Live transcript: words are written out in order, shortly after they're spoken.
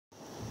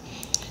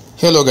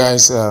Hello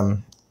guys,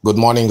 good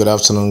morning, good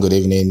afternoon, good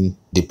evening,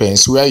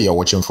 depends where you're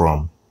watching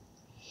from.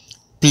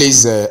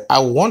 Please, I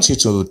want you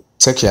to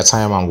take your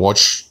time and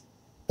watch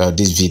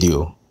this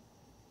video.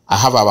 I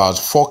have about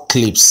 4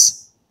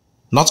 clips,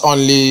 not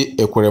only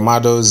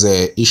Ekweremadu's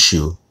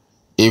issue,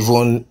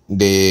 even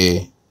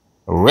the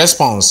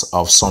response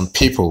of some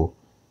people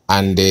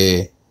and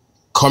the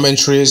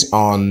commentaries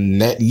on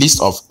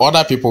list of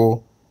other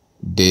people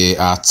they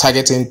are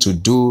targeting to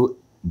do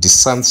the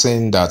same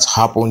thing that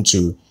happened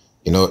to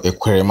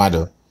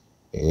Ekweremadu,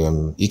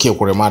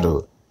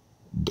 Ekweremadu.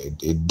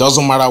 It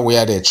doesn't matter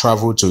where they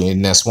travel to,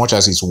 in as much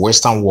as it's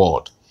Western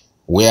world,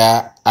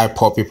 where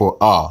IPOP people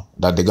are,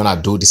 that they're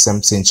gonna do the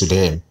same thing to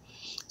them.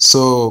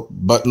 So,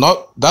 but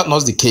not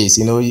the case.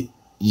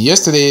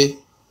 Yesterday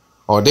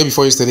or day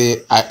before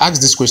yesterday, I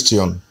asked this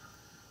question: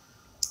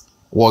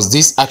 was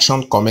this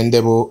action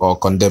commendable or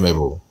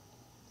condemnable?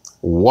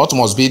 What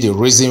must be the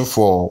reason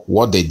for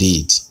what they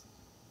did?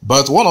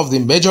 But one of the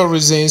major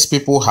reasons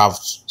people have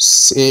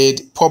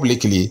said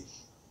publicly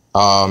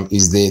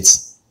is that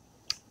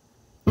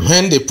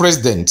when the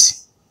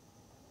president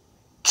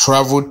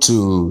traveled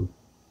to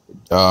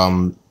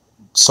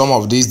some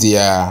of these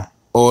their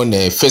own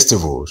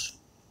festivals,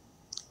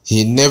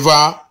 he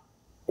never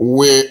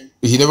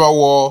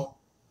wore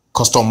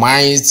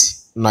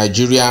customized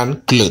Nigerian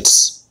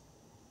clothes.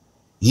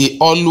 He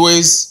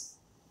always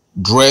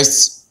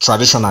dressed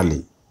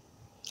traditionally.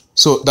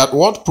 So that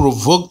what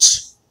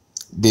provoked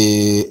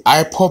the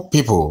IPOP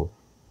people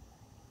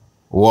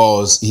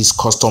was his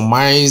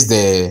customized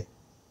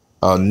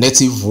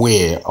native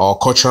wear or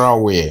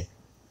cultural wear,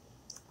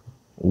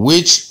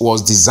 which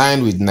was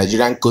designed with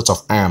Nigerian coat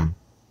of arms.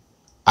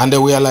 And they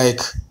were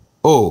like,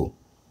 oh,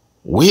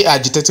 we are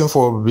agitating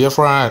for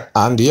Biafra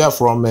and you are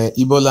from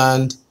Igbo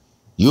land.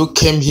 You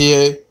came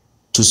here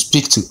to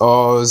speak to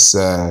us,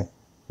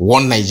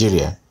 one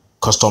Nigeria,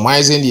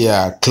 customizing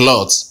their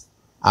clothes.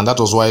 And that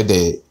was why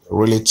they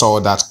really tore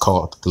that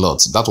cloth.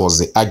 That was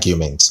the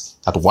argument,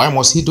 that why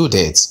must he do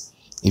that?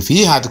 If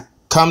he had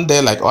come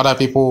there like other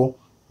people,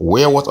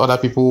 wear what other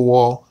people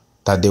wore,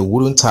 that they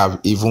wouldn't have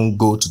even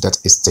go to that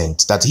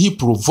extent. That he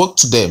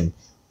provoked them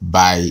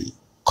by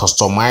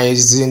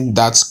customizing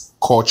that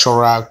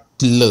cultural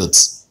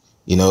clothes,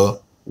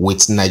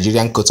 with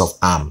Nigerian coat of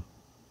arms.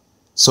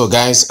 So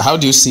guys, how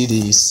do you see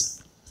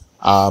this?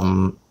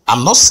 I'm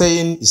not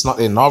saying it's not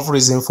enough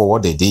reason for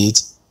what they did,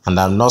 and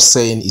I'm not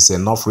saying it's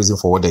enough reason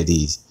for what they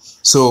did.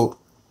 So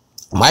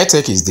my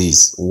take is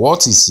this: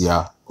 what is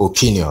your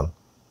opinion?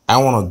 I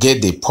want to get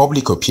the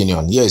public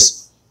opinion.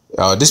 Yes,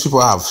 these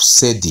people have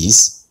said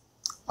this.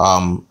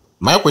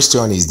 My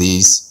question is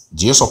this: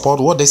 do you support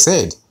what they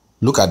said?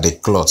 Look at the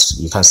cloth,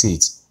 you can see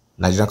it,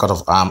 Nigerian coat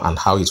of arms, and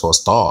how it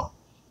was torn.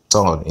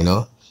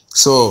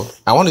 So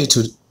I want you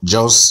to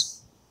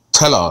just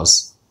tell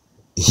us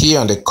here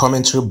on the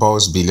commentary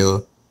box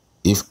below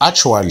if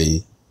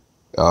actually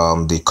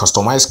the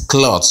customized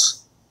cloth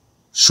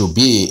should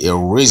be a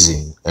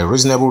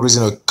reasonable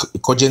reason, a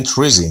cogent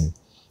reason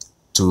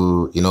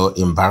to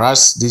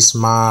embarrass this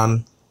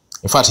man.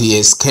 In fact, he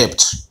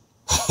escaped.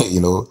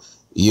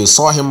 You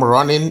saw him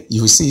running.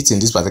 You see it in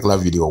this particular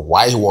video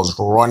why he was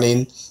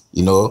running.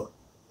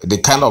 The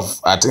kind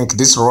of, I think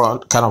this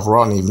kind of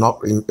run, you've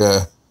not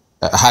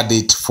had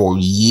it for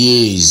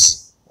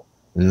years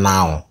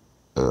now,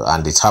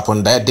 and it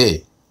happened that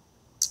day.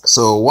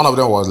 So one of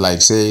them was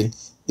like saying,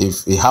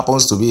 if it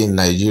happens to be in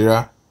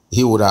Nigeria,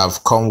 he would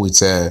have come with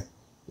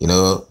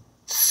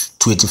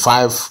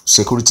 25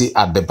 security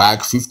at the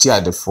back, 50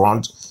 at the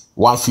front,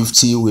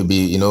 150 will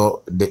be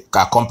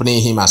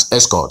accompanying him as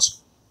escort.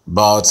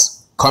 But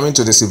coming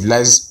to the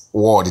civilized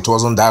world, it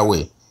wasn't that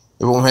way.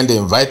 Even when they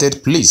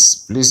invited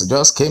police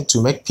just came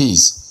to make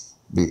peace.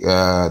 They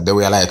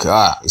were like,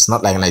 it's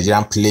not like a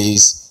Nigerian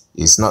place.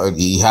 It's not.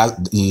 He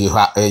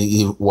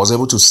was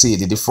able to see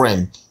the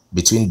difference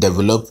between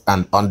developed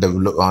and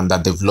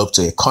underdeveloped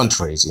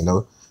countries.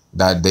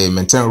 That they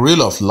maintain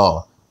rule of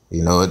law.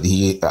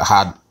 He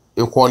had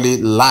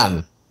equally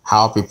learned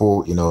how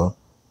people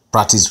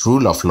practice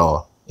rule of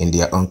law in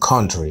their own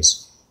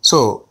countries.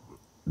 So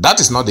that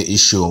is not the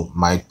issue.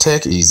 My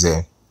take is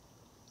the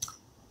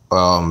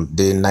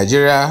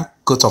Nigeria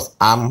coat of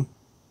arms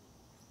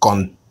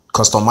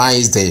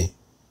customized the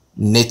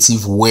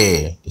native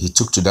wear he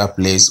took to that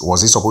place.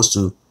 Was he supposed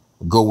to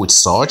go with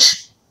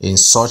in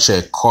such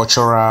a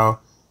cultural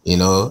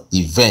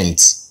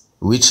event,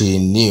 which he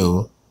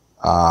knew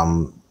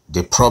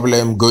the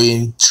problem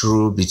going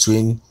through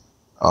between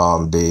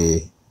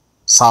the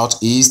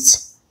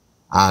Southeast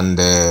and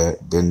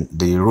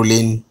the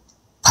ruling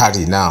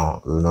party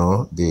now,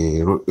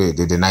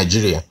 the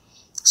Nigeria.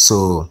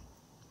 So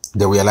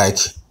they were like,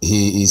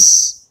 he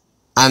is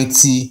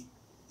anti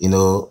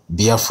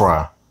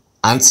Biafra,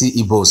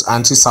 anti-Igbos,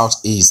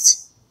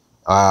 anti-Southeast.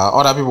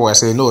 Other people were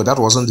saying no, that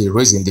wasn't the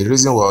reason. The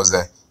reason was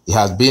that he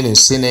has been in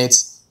Senate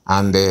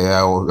and there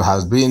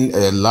has been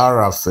a lot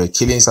of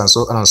killings and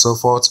so on and so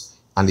forth,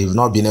 and they've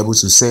not been able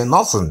to say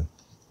nothing.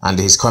 And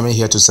he's coming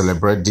here to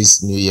celebrate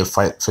this New Year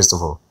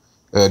festival.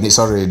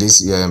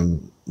 This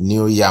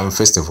New Yam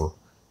festival.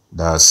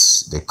 that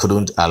they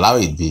couldn't allow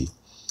it be.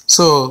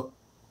 So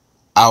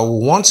I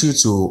want you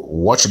to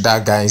watch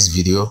that guy's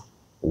video,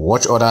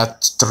 watch other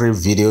 3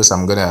 videos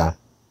I'm gonna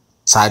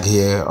tag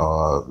here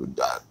or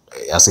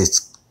as a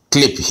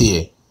clip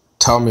here.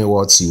 Tell me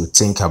what you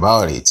think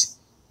about it,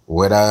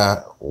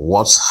 whether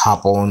what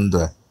happened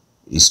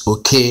is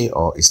okay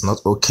or it's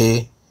not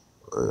okay.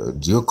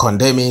 Do you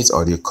condemn it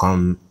or do you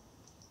condemn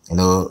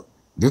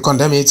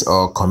it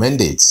or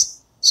commend it?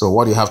 So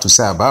what do you have to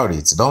say about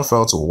it? Don't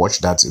fail to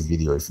watch that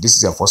video. If this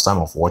is your first time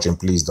of watching,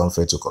 please don't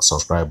fail to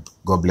subscribe.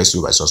 God bless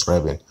you by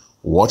subscribing.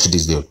 Watch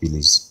this video,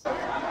 please.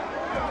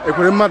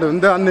 Ekweremadu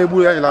ndị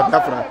na-egbu ya la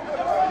Biafra.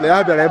 Le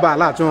ya bịara ebe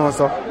ala achụ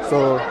ọsọ.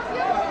 So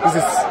this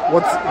is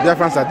what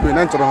Biafrans are doing.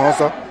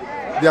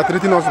 They are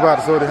treating us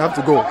bad, so they have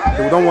to go.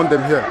 We don't want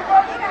them here.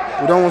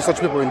 We don't want such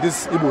people in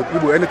this Igbo,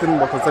 anything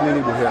but concerning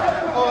Igbo here.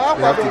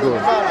 They have to go.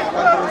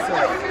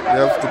 They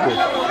have to go.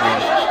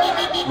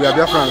 We are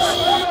Biafrans.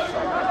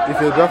 If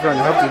you're Biafran,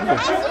 you have to go.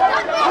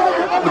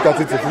 Look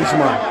at it, a foolish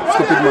man,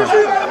 stupid man.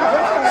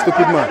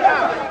 Stupid man.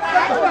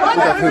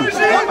 Look at him.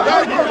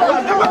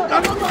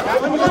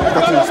 Look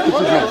at him,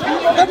 stupid man.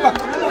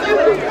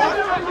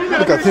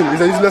 Look at him,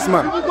 he's a useless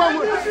man.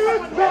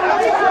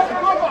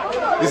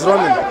 He's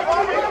running.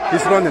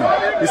 He's running.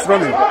 He's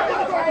running.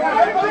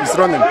 He's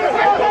running.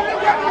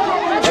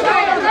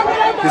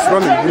 He's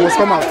running. He must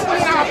come out.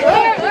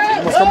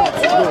 He must come out.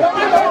 Go.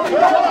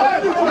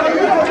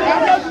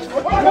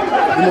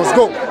 He must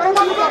go.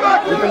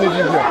 We don't need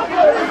you here.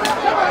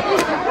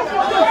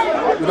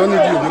 We don't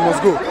need you. He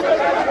must go.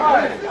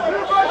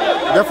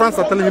 Their friends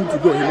are telling him to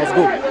go. He must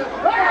go.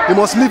 He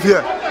must live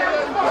here.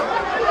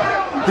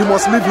 He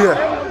must live here.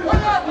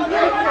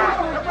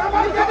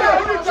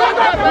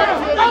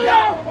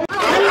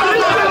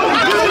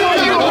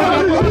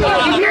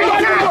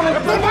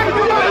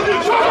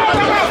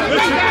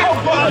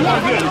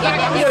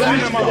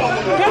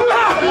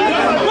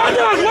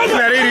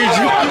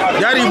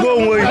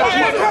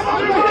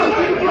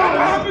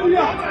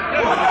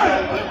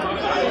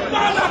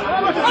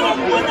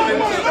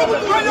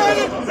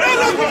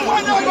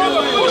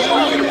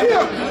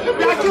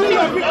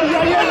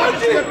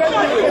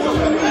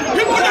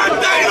 People are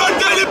dying on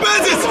daily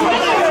basis.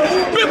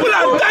 People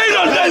are dying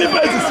on daily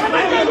basis.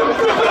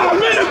 People are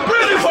really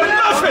praying for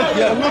nothing.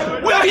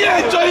 We are here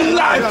enjoying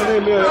life.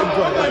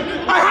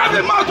 I have a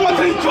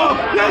mouth-watering job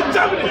here in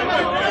Germany.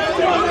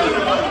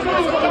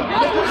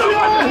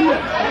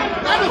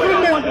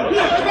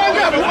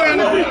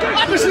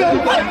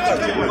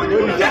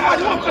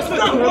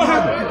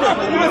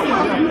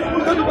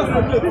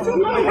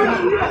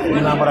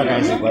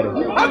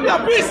 Have your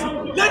peace.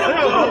 Let them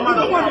go.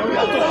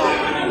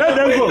 Let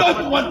them go.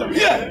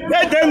 Here.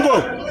 Let them go.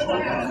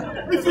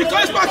 If he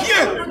comes back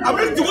here, I'm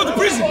ready to go to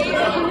prison.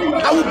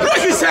 I will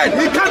break his head.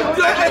 He can't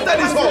enter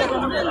this hall.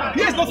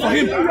 Here is not for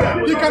him.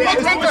 He cannot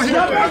enter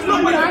here.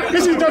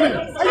 This is Johnny.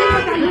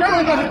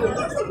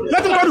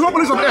 Let him go to the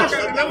police of X.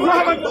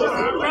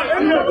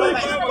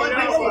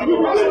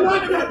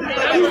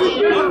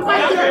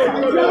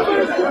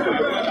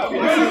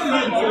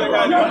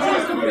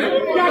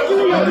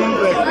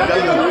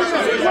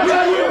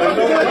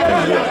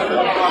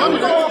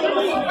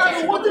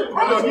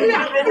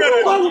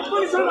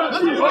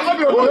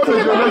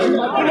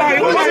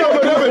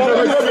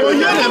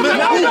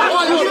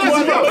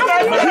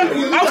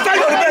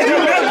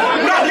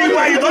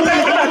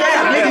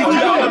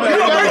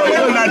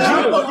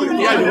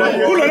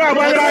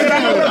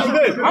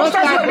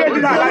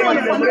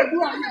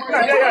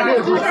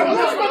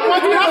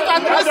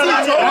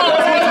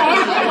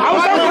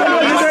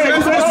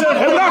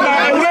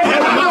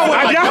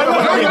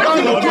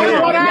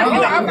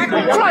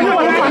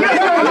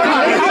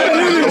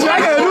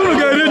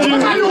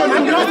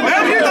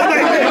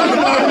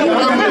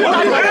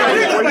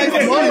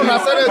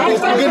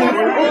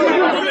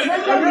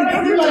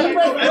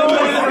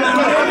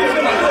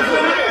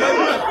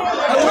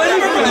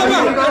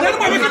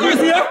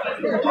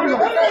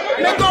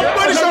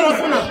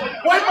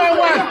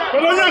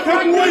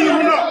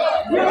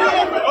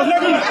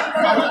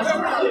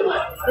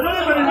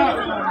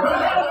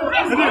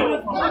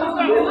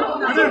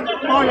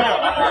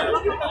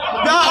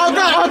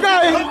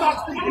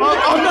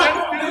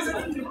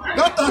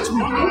 Don't touch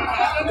me.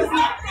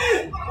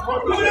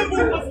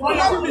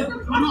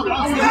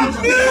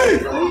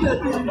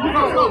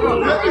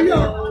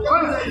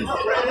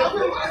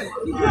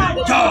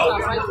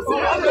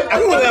 I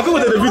go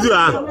with the video.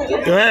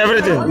 You have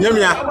everything. Hear me.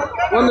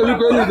 When the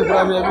video is the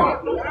problem.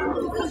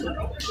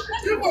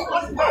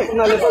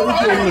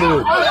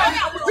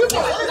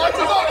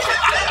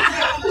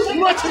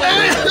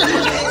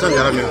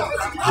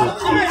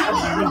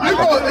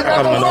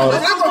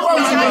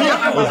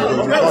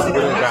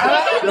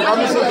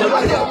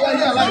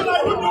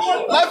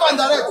 Live and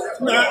direct.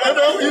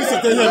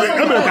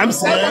 I'm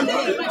saying,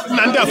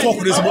 Nanda for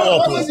this more.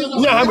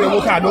 You have a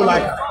look. I don't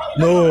like.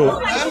 No.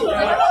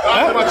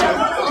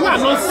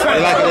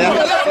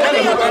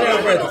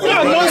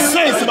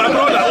 Nonsense, my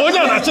brother. Only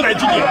Nigeria.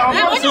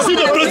 You see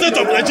the president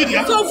of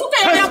Nigeria.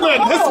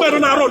 His men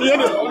on our road.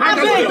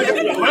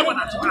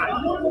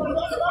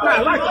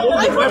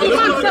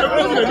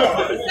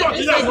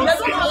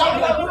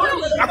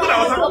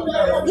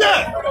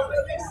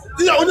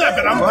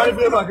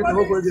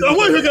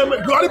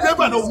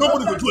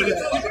 Nobody could do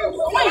anything.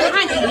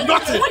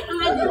 Nothing.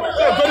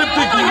 Very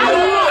big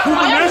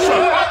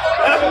humiliation.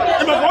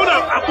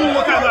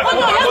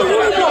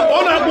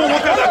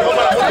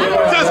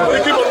 Just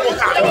breaking on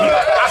work out.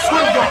 I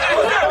swear to God.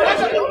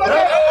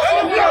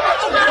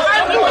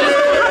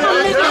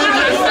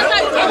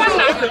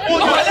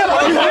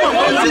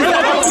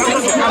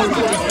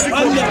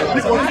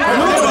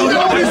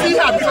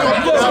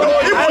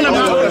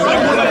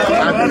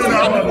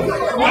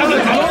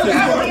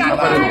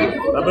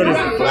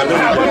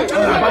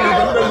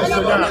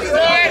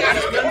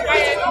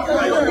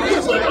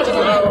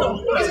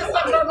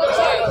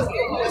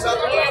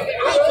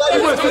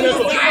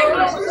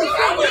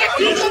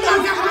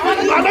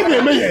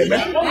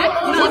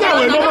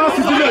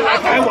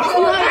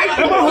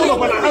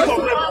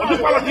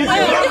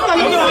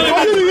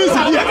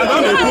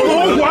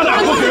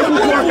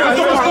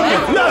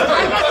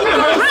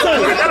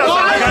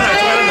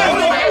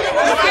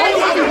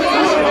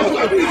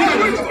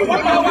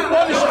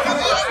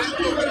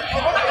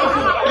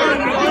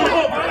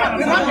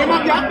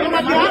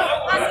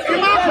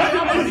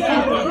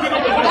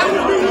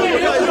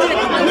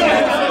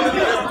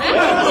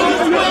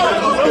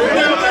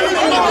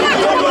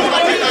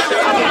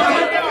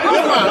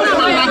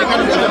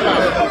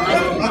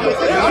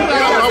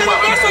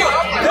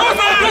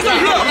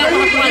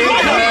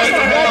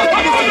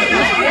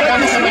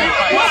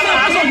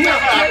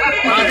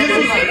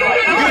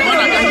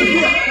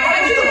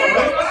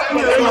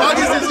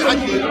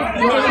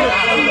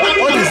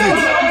 What is it?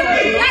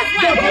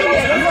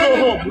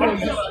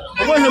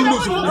 I want him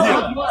losing from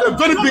here. A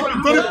very big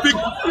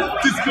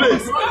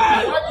disgrace.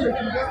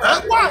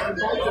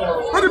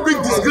 Very big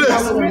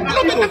disgrace.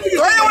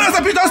 Anyone has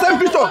a picture? Same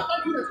picture.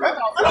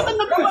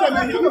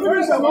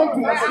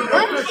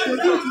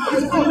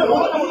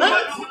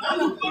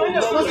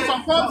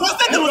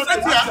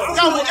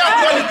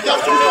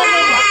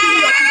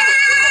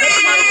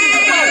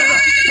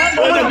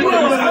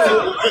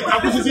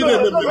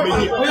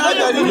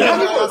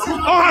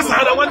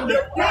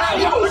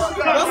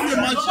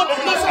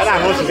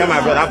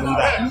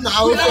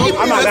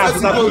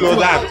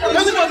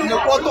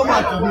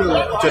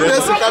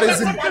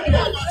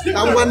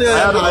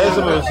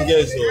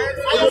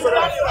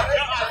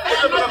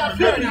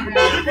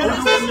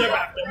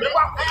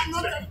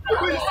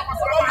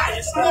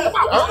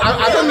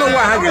 I don't know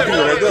why I get it. I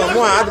don't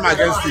know. I had my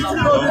against it.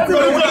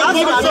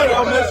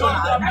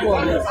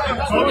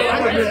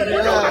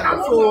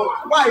 So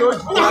why you?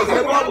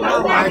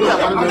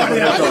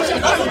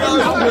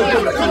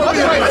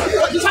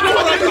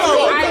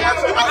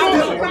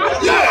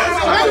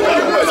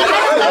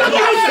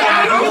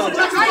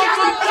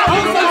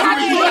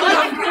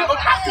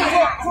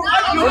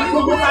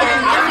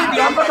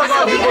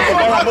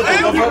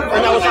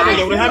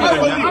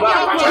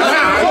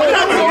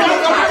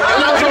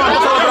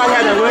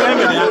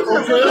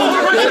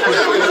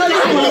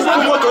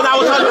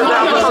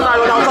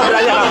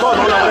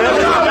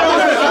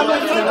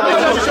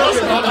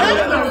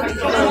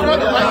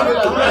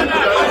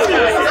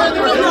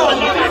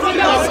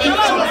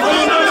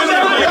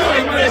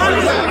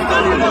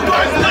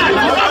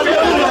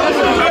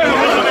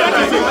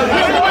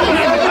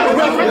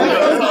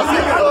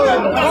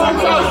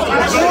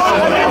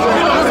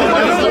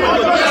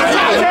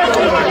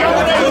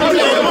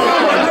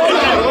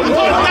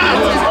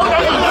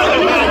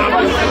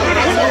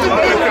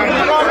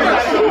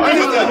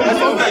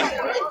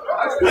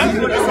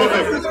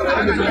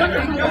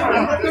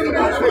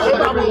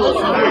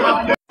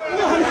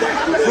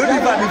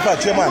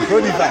 Chairman,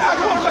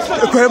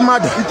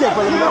 Ekweremadu.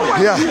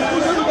 Yeah.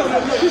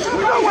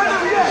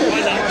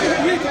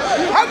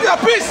 Have your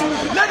peace.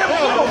 Let them go.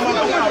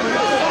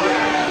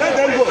 Let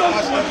them go.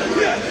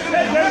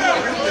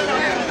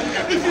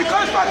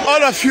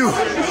 All of you,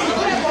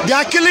 they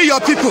are killing your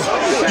people.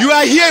 You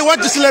are here, you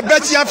want to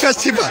celebrate your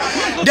festival.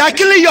 They are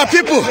killing your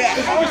people.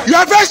 You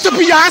are very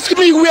stupid. You are asking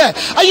me where.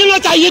 Are you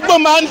not a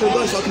Igbo man?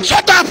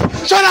 Shut up!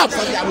 Shut up!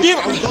 You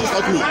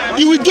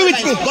will do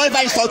it.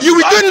 You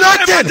will do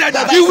nothing.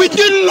 You will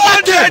do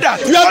nothing.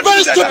 You are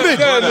very stupid.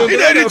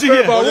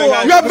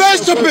 You are very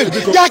stupid.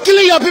 They are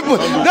killing your people.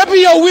 They be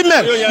your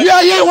women. You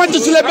are here, you want to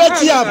celebrate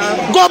here.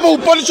 God will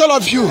punish all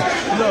of you.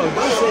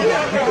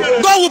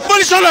 God will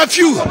punish all of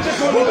you.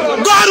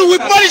 God will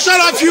punish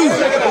all of you.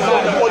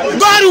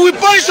 God will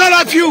punish all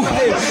of you.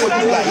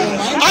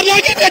 And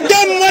they give a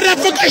damn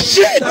motherfucker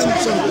shit.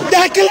 They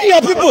are killing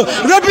your people,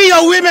 raping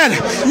your women.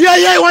 You are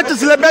here, you want to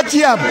celebrate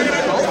here.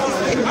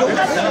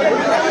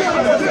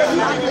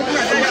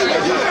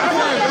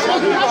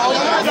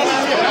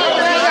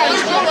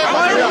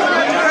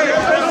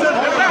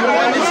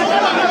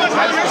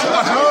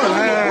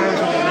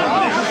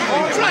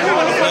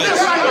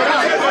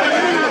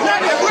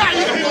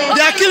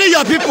 They are killing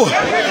your people,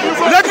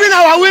 raping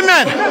our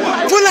women.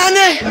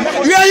 Fulani,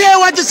 you are here,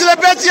 want to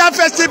celebrate your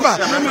festival.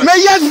 May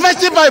your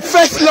festival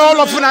first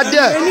law of Fulani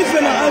there.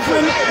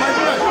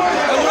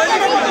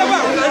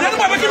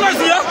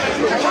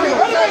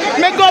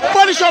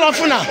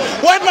 Sholofuna.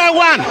 One by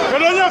one.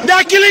 They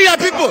are killing your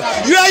people.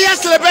 You are here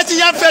celebrating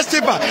your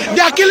festival.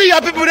 They are killing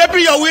your people,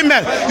 raping your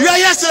women. You are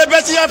here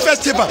celebrating your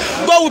festival.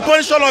 God will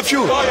punish all of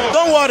you.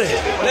 Don't worry.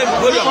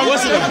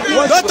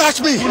 Don't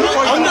touch me.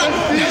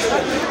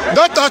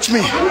 Don't touch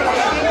me.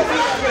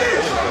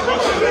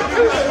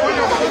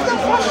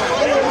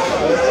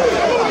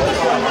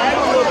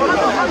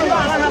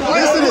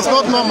 This thing is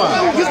not normal.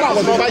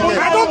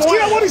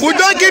 We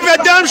don't give a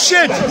damn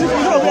shit.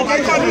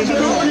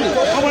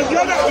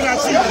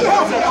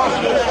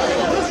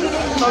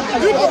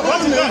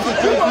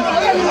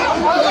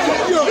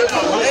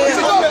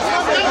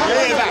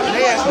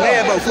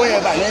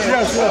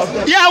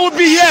 Yeah, I will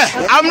be here.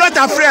 I'm not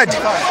afraid.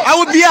 I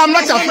will be here. I'm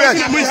not afraid.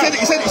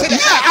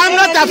 Yeah, I'm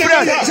not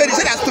afraid.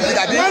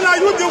 When are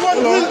you the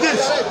one doing this?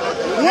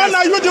 When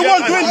are you the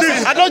one doing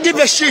this? I don't give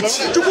a shit.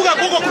 You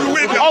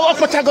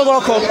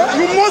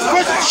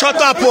must shut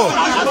up.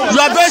 You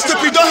are very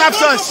stupid. You don't have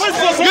sense.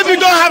 You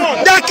don't have.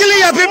 They are killing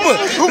your people,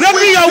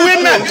 raping your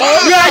women.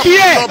 You are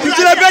here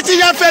celebrating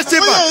your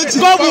festival.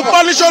 God will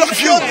punish all of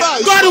you.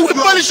 God will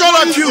punish all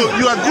of you.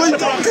 You are going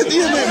to.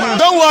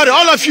 Don't worry,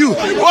 all of you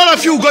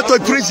go to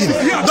prison.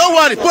 Don't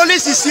worry,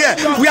 police is here.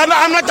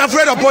 I'm not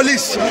afraid of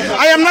police.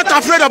 I am not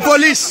afraid of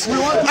police.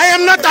 I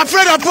am not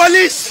afraid of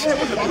police.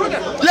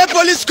 Let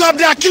police come.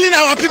 They are killing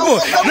our people,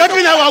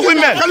 raping our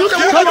women.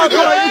 Come on,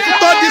 if you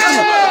touch this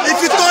thing,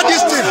 if you touch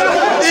this thing,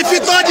 if you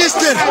touch this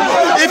thing,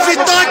 if you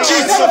touch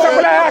it,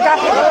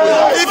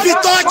 if you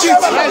touch it,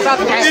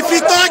 if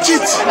you touch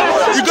it,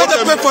 you got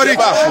to pay for it.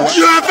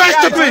 You are very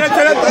stupid.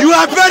 You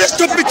are very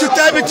stupid to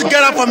tell me to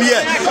get up from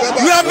here.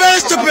 You are very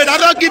stupid. I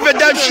don't give a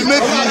damn shit.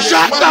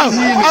 Shut up.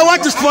 I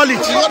want to spoil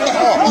it.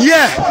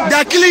 Yeah, they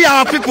are killing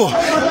our people,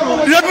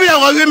 raping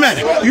our women.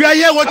 You are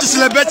here want to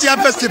celebrate your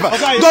festival.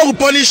 God will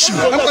punish you.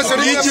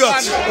 Idiot.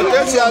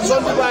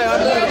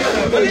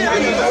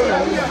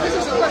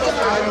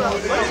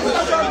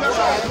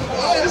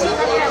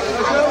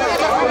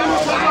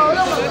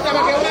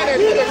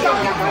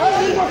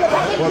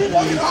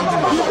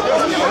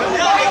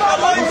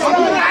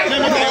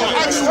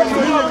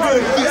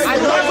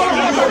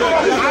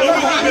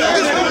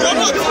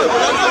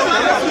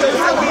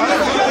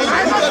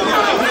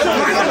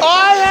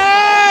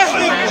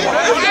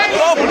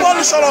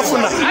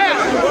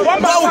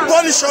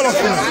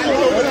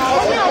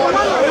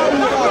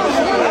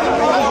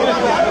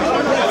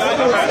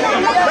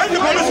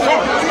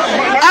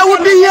 I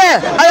will be here.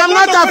 I am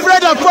not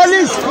afraid of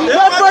police.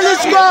 Let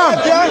police come.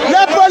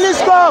 Let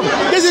police come.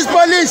 This is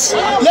police.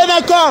 Let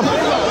them come.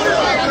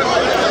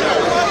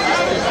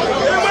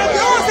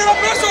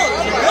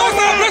 No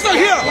celebration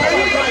here.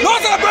 No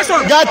celebration.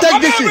 Guy,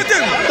 take this in.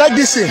 Take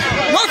this in.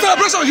 No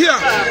celebration here.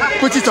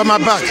 Put it on my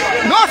back.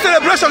 No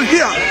celebration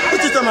here.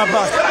 Put it on my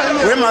back.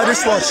 Wear my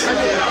wristwatch.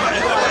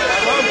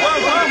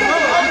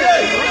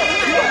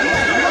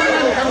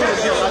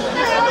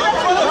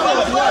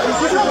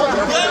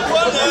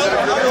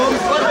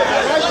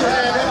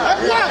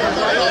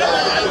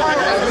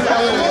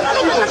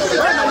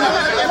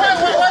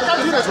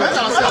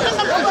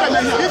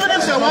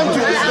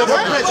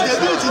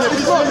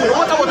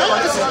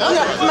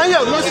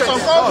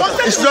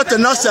 It's not a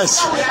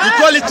nonsense. You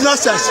call it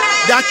nonsense.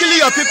 They are killing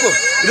your people,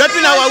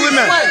 raping our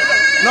women.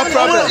 No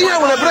problem.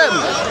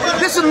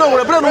 This is not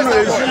what we are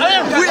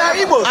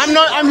Igbos.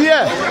 I'm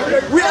here.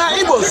 We are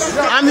Igbos.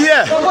 I'm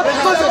here.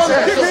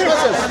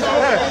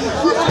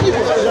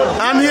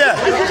 I'm here.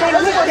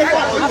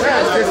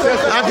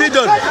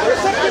 Abidon.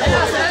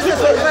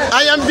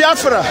 I am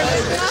Biafra.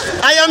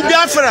 I am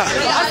Biafra.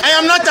 I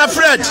am not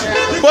afraid.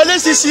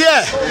 Police is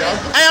here.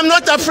 I am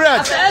not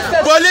afraid.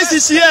 Police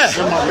is here.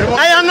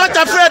 I am not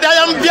afraid. I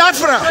am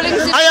Biafra.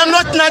 I am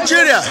not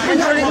Nigeria.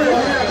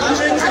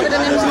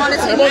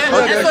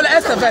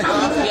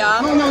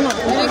 Ja.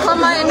 Jullie komen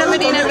maar in de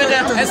Medina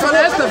bitte. Es soll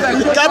erst weg.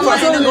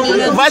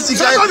 Was ich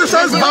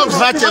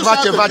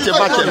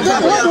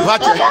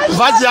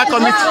warte, ja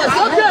komm mit.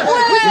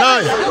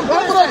 Nein.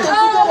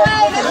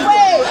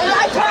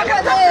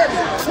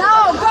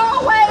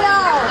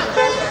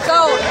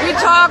 We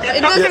talk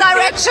in this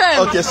direction.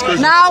 Okay, excuse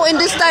me. Now in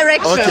this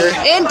direction.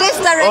 Okay. In this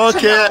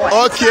direction.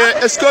 Okay.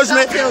 Excuse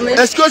me.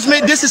 Excuse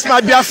me. This is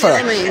my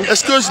Biafra.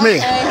 Excuse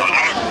me.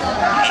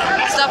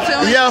 Stop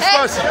filming. Yeah, of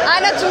course.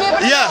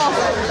 Yeah.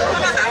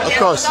 Of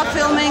course. Stop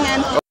filming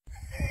and.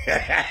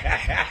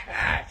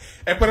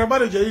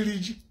 Ekweremadu je iri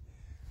ji.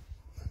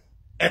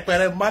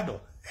 Ekweremadu.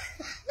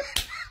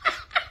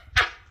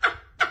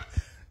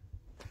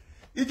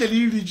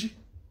 Ijeli iri ji.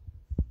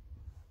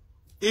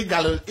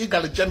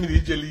 Igal Germany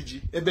ijeli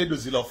ji ebe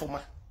dozili ofuma.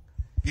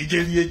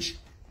 Ijeli eji.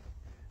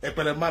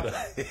 Ekweremadu.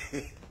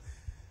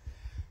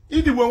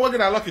 Idi wo nwoke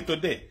na lucky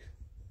today.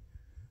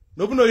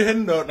 No bu no ihe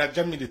na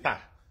Germany taa.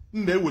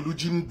 Nna ewelu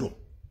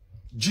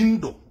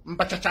jindo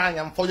mpachacha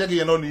anya mfoje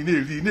gị no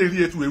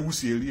na-eri etu ewu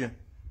si eri.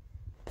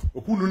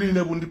 Okunu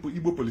niile bụ ndị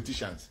Igbo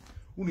politicians.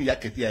 Unu ya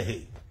keti ya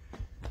hey.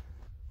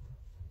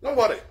 Don't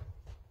worry.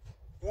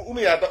 Unu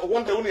ya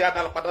one day unu ya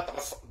dala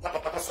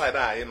pata side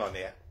a no na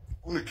ya.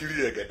 Unu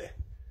kiri egede.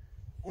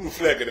 Unu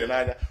flegede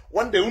n'anya.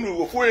 One day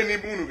unu ofu enyi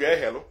unu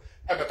ga-ehelu.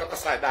 emekọta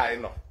side anyị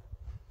nọ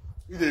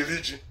ị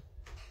na-eri ji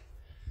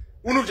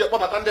unu ji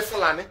kpọbata ndị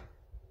Fulani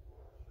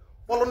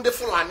kpọrọ ndị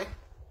Fulani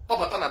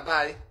kpọbata na be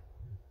anyị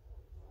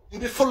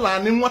ndị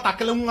Fulani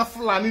nwatakịrị nwa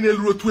Fulani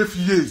na-eru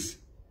 12 years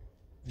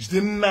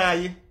jide nna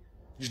anyị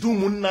jide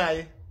ụmụnne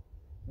anyị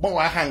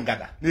gbawa ha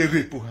ngada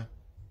na-erepụ ha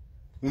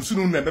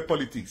nsunu na-eme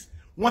politics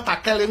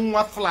nwatakịrị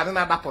nwa Fulani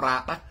na-adapụrụ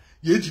akpa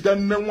ya ejide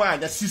nne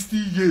nwaanyị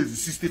 60 years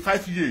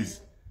 65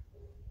 years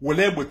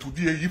wele egbe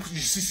tudie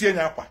yisisie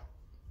nya akwa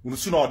unu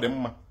si na ọ dị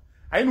mma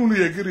anyị na unu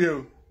ya egiri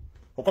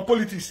ọkwa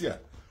politics ya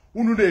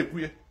unu na-ekwu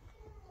ya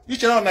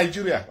iche na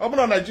Nigeria ọ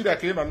bụrụ na Nigeria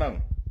ka ị nọ na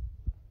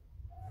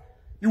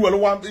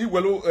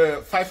iwelu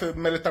 5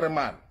 military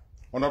man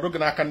ọnọdụ gị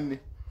n'aka nne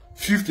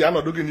 50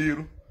 anọdụ gị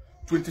n'iru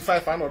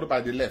 25 anọdụ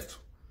by the left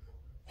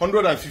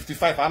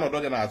 155 anọdụ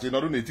gị n'azụ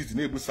ịnọdụ n'etiti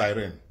na-ebu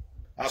siren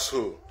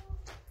asshole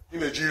ị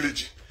na-eji iri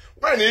ji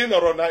nwaanyị ị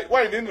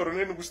nọrọ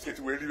n'Enugu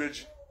steeti wee riwe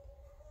ji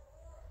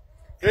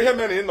ka ihe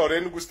mere ị nọrọ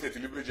Enugu steeti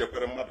libe ji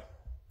Ekweremadu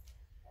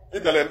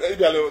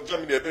ịbịala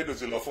Germany ebe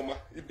edozila ọfụma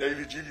ịbịa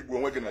iri ji igbu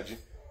onwe gị na ji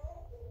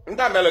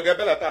ndị amele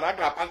ga-ebelata na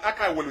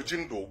aka welu ji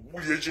ndụ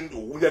gbulie ji ndụ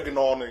wunye gị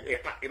n'ọnụ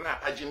ị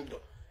na-ata ji ndụ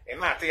ị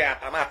na-ata ya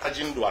ata na-ata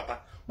ji ndụ ata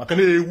maka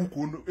na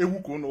ewu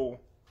ka ụnụ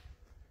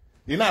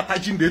ị na-ata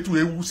ji ndụ etu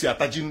ewu si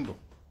ata ji ndụ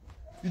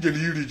ije na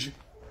iri ji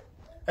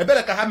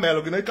ebere ka ha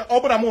melụ gị na ọ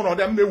bụla m ụlọ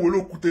dị m na-ewere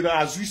okwute na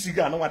azụ isi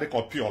gị anụnwa dị ka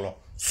ọpịọlọ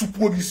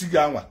supuo gị isi gị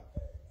anwa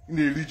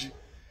na-eri ji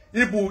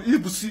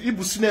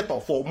ịbụ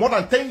senator for more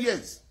than 10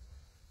 years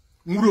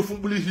nwere ofu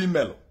mkpụrụ ihe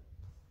imelụ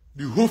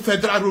the whole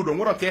federal road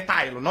nwere nke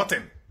taịlụ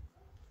nothing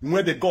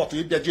nwee the got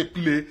ịbịa je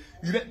pile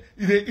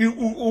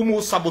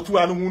ụmụ sabotu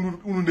anụ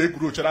unu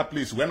na-egwuru ochara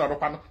place wee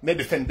nọrọkwanụ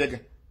na-edefende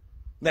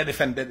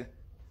gị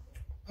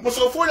mbọsị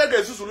ofu onye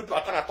ga-ezuzuru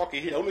plata atọ ka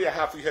ihe ya unu ya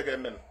ha afụ ihe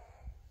ga-emenụ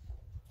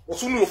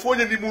ụsụ unu ofu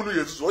onye n'ime unu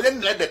ya ezuzu onye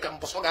nna ede ka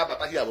mbọsọ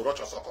ga-abata ihe abụrụ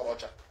ọchọsọ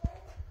kọrọcha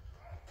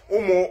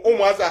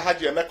ụmụazị ha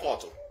ji eme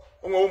kọtụ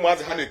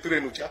ụmụazị ha na-etere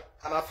n'ucha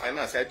ha na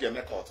finance ha ji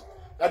eme kọtụ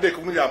ya dịka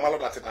unu ya amalụ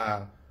datị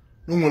na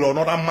nwere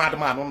ọnọdụ mmadụ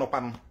manụ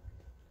nọkwanụ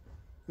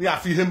ya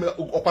afọ ihe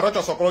ọkpara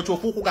ọchọsọ kọrọcha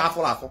ofu ụkwụ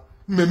ga-afụrụ afọ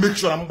mme make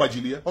sure na m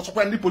gbajiri ya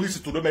ọsọkwa ndị polisi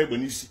tụrụ m egbe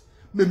n'isi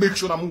mme make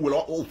sure na m were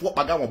ofu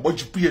ọkpa ga nwa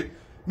gbajipụ ihe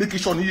make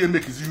sure na ihe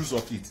mekizi use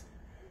of it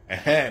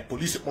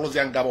polisi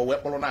kpọrụzie ngaba wee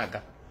kpọrọ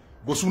na-aga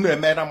gosi unu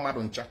eme na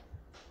mmadụ ncha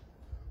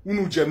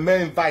unu je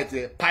mee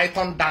invite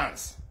Python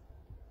dance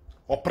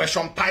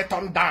Operation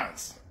Python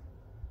dance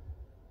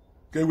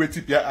ka e wee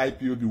tipịa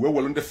IPOB wee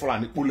were ndị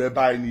Fulani kpụrụ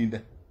ebe anyị niile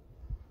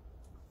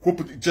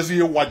kwopụ jezi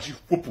ihe waji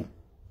kwopụ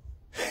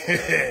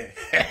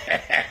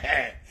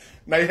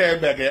na ihe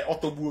emege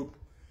ọtọgbuo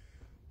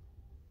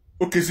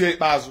okezie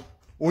ikpeazụ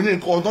onye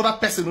nke another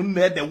person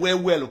na-ede wee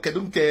welu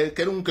kedu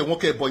nke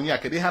nwoke Ebonyi a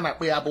kedu ihe ha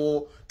na-akpọ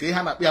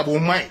ya bụ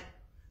mmanya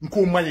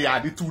nke mmanya ya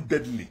adị too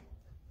deadly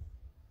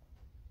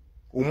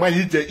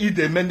ụmanye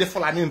ije eme ndị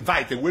Fulani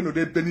invite wee nọdụ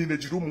ebe niile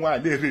jiri ụmụ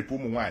nwaanyị na-erepụ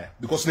ụmụ nwaanyị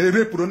because na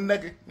erepụrụ nne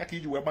gị ya ka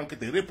iji wee gba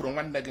nkịta erepụrụ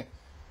nwanne gị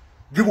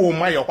gị bụ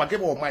ụmanye ọkwa gị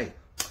bụ ụmanye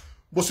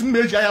bụsị mma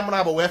eji anya mara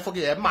abụ wee fụ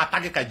gị ya ma ata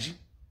gị ka ji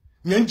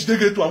nye njide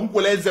gị etu a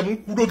nkwele eze m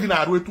kwudo gị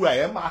na-arụ etu a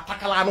ya ma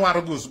atakala anụ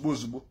arụ gị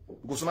ozugbo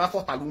gosi na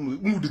afọ tala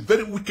unu dị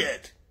very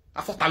wicked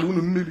afọ tala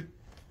unu mmiri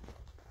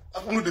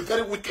unu dị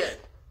very wicked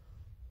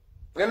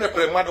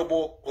Ekweremadu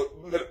bụ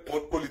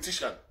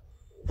politician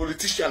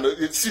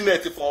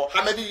senate for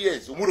how many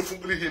years umuru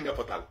funguli hi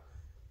mepụtara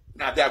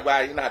na-abịa gwa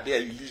anyị na-abịa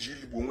iliji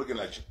iligbo onwe gị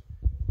na ji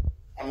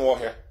ọnụ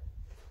ọhịa